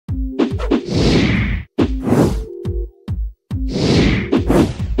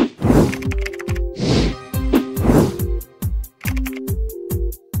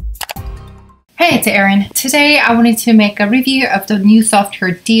it's Erin. Today I wanted to make a review of the new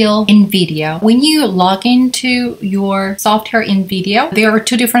software deal InVideo. When you log into your software InVideo, there are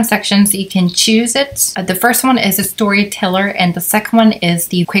two different sections. You can choose it. The first one is a storyteller and the second one is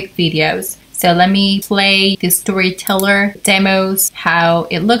the quick videos. So let me play the storyteller demos, how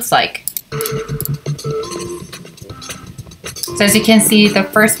it looks like. So as you can see, the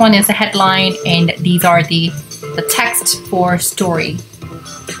first one is a headline and these are the text for story.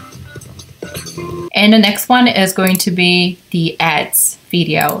 And the next one is going to be the ads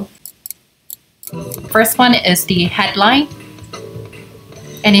video. First one is the headline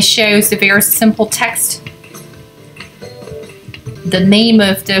and it shows the very simple text, the name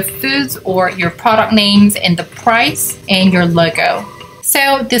of the foods or your product names and the price and your logo.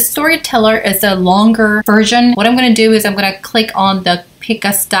 So the storyteller is a longer version. What I'm going to do is I'm going to click on the pick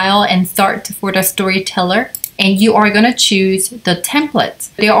a style and start for the storyteller. And you are going to choose the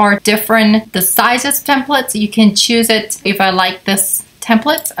templates. There are different the sizes templates. You can choose it. If I like this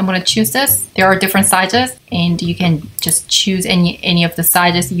template, I'm going to choose this. There are different sizes and you can just choose any of the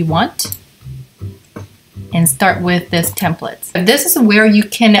sizes you want and start with this template. This is where you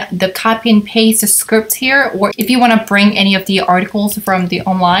can copy and paste the scripts here, or if you want to bring any of the articles from the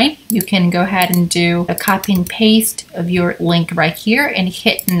online, you can go ahead and do a copy and paste of your link right here and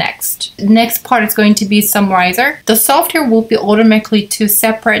hit next. The next part is going to be summarizer. The software will be automatically to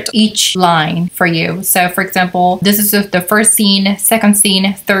separate each line for you. So for example, this is the first scene, second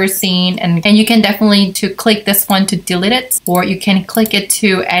scene, third scene, and you can definitely to click this one to delete it, or you can click it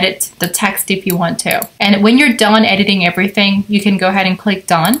to edit the text if you want to. And when you're done editing everything, you can go ahead and click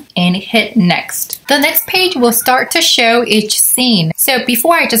done and hit next. The next page will start to show each scene. So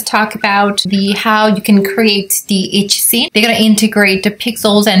before I just talk about how you can create each scene, they're going to integrate the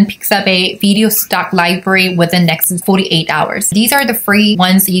Pixels and Pixabay video stock library within the next 48 hours. These are the free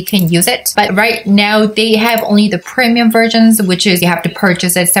ones that you can use it, but right now they have only the premium versions, which is you have to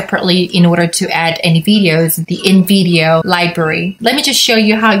purchase it separately in order to add any videos, the InVideo library. Let me just show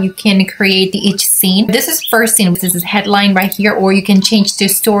you how you can create each scene. This is first scene. This is headline right here, or you can change to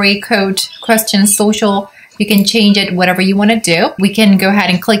story, code, question, social. You can change it whatever you want to do. We can go ahead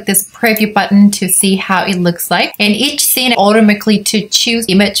and click this preview button to see how it looks like. And each scene automatically to choose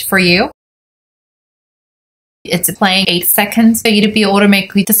image for you. It's playing 8 seconds. So it'll be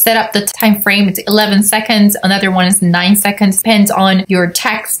automatically to set up the time frame. It's 11 seconds. Another one is 9 seconds. Depends on your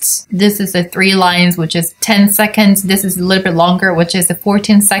text. This is a 3 lines, which is 10 seconds. This is a little bit longer, which is a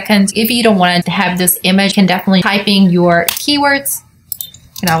 14 seconds. If you don't want to have this image, you can definitely type in your keywords.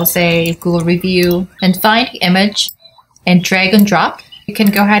 And I will say Google review and find the image and drag and drop. You can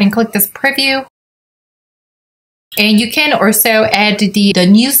go ahead and click this preview. And you can also add the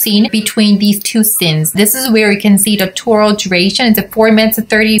new scene between these two scenes. This is where you can see the total duration. It's 4 minutes and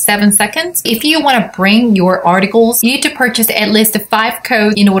 37 seconds. If you want to bring your articles, you need to purchase at least 5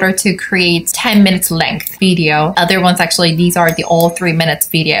 codes in order to create 10 minutes length video. Other ones actually, these are the all 3 minutes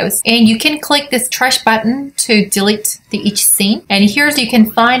videos. And you can click this trash button to delete each scene. And here's you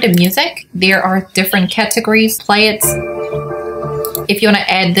can find the music. There are different categories. Play it. If you want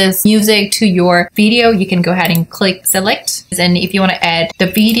to add this music to your video, you can go ahead and click select. And if you want to add the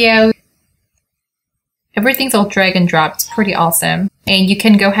video, everything's all drag and drop. It's pretty awesome. And you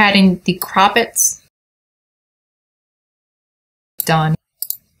can go ahead and decrop it. Done.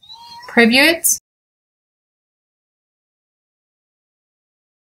 Preview it.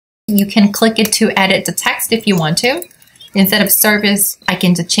 You can click it to edit the text if you want to. Instead of service, I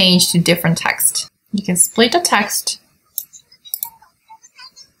can change to different text. You can split the text.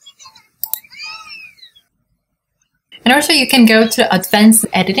 And also you can go to advanced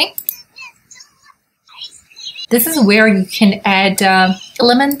editing. This is where you can add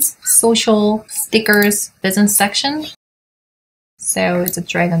elements, social, stickers, business section. So it's a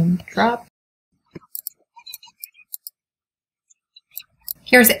drag and drop.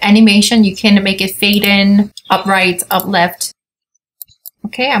 Here's animation. You can make it fade in, up right, up left.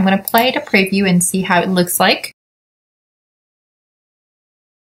 Okay, I'm going to play the preview and see how it looks like.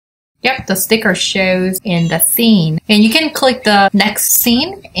 Yep, the sticker shows in the scene. And you can click the next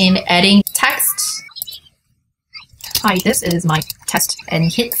scene in adding text. Hi, this is my test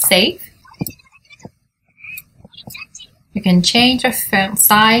and hit save. You can change the font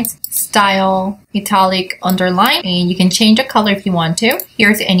size, style, italic, underline, and you can change the color if you want to.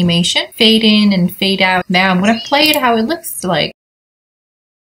 Here's the animation, fade in and fade out. Now I'm going to play it how it looks like.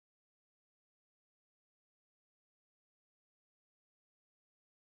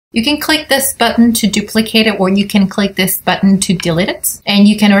 You can click this button to duplicate it, or you can click this button to delete it. And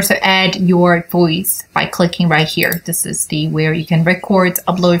you can also add your voice by clicking right here. This is the where you can record,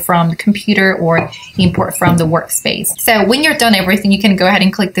 upload from the computer, or import from the workspace. So when you're done everything, you can go ahead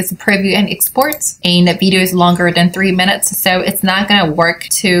and click this preview and export. And the video is longer than 3 minutes, so it's not gonna work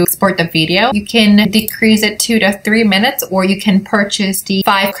to export the video. You can decrease it to the 3 minutes, or you can purchase the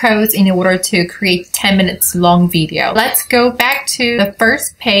 5 codes in order to create 10 minutes long video. Let's go back to the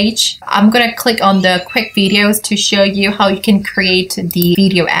first page. I'm going to click on the quick videos to show you how you can create the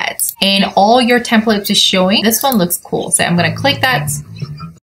video ads. And all your templates is showing. This one looks cool. So I'm going to click that.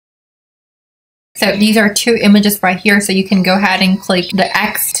 So these are 2 images right here. So you can go ahead and click the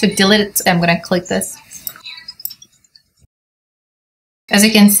X to delete it. I'm going to click this. As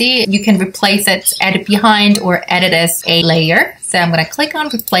you can see, you can replace it, add it behind, or add it as a layer. So I'm going to click on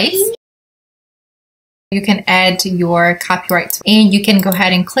replace. You can add your copyright, and you can go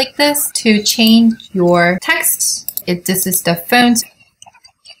ahead and click this to change your text. This is the font,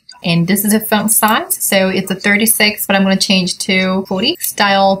 and this is a font size. So it's a 36, but I'm going to change to 40.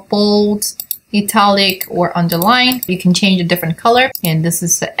 Style, bold, italic, or underline. You can change a different color, and this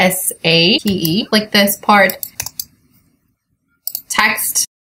is the SATE. Click this part, text.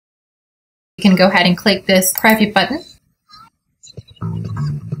 You can go ahead and click this preview button.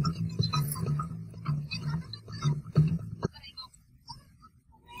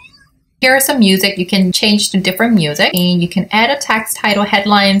 Here are some music. You can change to different music, and you can add a text, title,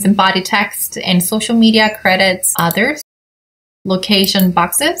 headlines, and body text, and social media credits, others, location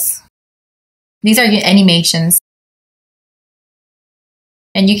boxes. These are your animations.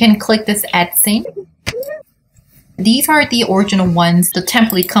 And you can click this add scene. These are the original ones the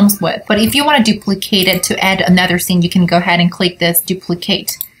template comes with. But if you want to duplicate it to add another scene, you can go ahead and click this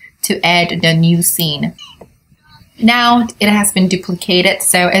duplicate to add the new scene. Now it has been duplicated,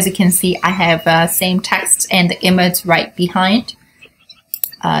 so as you can see, I have same text and the image right behind.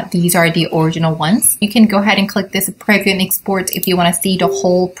 These are the original ones. You can go ahead and click this preview and export if you want to see the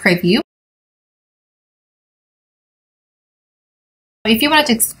whole preview. If you want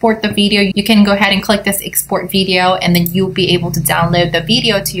to export the video, you can go ahead and click this export video, and then you'll be able to download the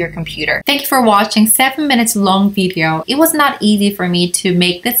video to your computer. Thank you for watching 7 minutes long video. It was not easy for me to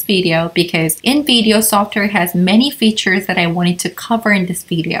make this video because InVideo software has many features that I wanted to cover in this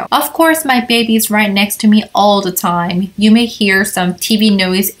video. Of course, my baby is right next to me all the time. You may hear some TV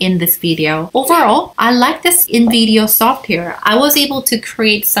noise in this video. Overall, I like this InVideo software. I was able to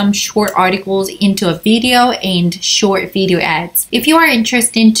create some short articles into a video and short video ads. If you are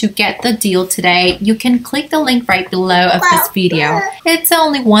interested to get the deal today, you can click the link right below of this video. It's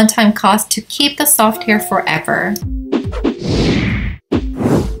only one-time cost to keep the software forever.